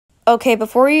Okay,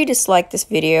 before you dislike this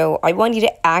video, I want you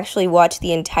to actually watch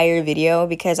the entire video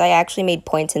because I actually made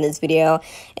points in this video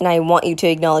and I want you to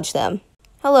acknowledge them.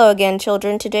 Hello again,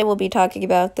 children. Today we'll be talking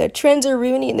about the trends are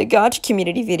ruining the Gacha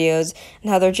community videos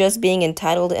and how they're just being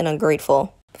entitled and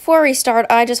ungrateful. Before we start,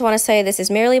 I just want to say this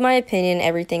is merely my opinion.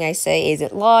 Everything I say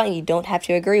isn't law and you don't have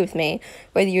to agree with me.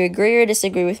 Whether you agree or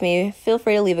disagree with me, feel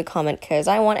free to leave a comment because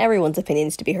I want everyone's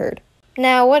opinions to be heard.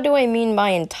 Now, what do I mean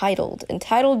by entitled?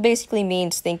 Entitled basically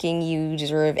means thinking you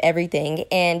deserve everything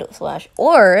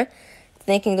or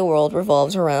thinking the world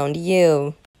revolves around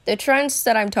you. The trends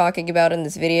that I'm talking about in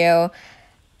this video,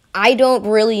 I don't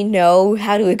really know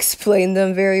how to explain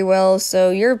them very well, so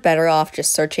you're better off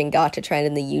just searching Gacha trend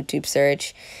in the YouTube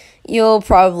search. You'll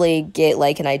probably get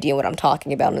an idea what I'm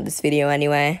talking about in this video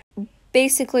anyway.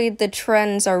 Basically, the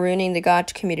trends are ruining the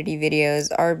Gacha community videos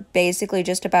are basically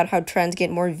just about how trends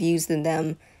get more views than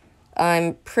them.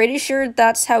 I'm pretty sure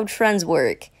that's how trends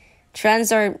work. Trends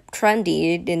are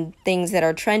trendy, and things that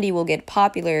are trendy will get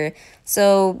popular,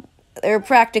 so they're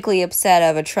practically upset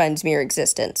of a trend's mere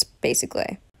existence,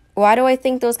 basically. Why do I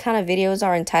think those kind of videos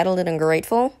are entitled and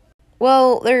ungrateful?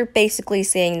 Well, they're basically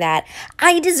saying that,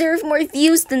 I deserve more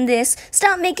views than this.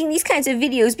 Stop making these kinds of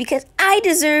videos because I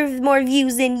deserve more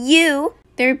views than you.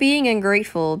 They're being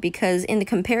ungrateful because in the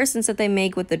comparisons that they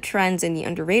make with the trends in the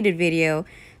underrated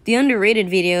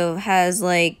video has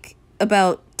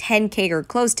about 10k or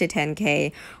close to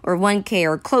 10k or 1k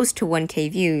or close to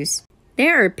 1k views.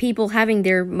 There are people having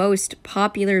their most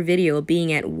popular video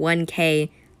being at 1k,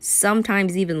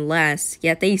 sometimes even less,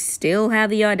 yet they still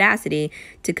have the audacity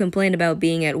to complain about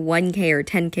being at 1k or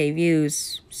 10k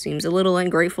views. Seems a little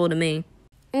ungrateful to me.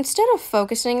 Instead of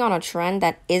focusing on a trend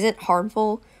that isn't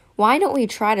harmful, why don't we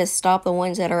try to stop the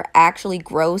ones that are actually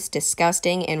gross,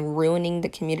 disgusting, and ruining the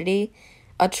community?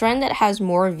 A trend that has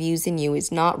more views than you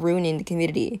is not ruining the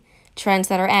community. Trends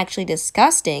that are actually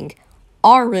disgusting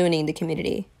are ruining the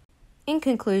community. In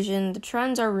conclusion, the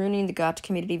trends are ruining the Gacha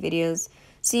community videos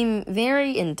seem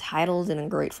very entitled and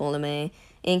ungrateful to me,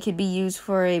 and could be used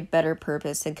for a better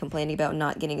purpose than complaining about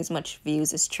not getting as much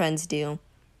views as trends do.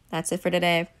 That's it for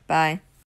today. Bye.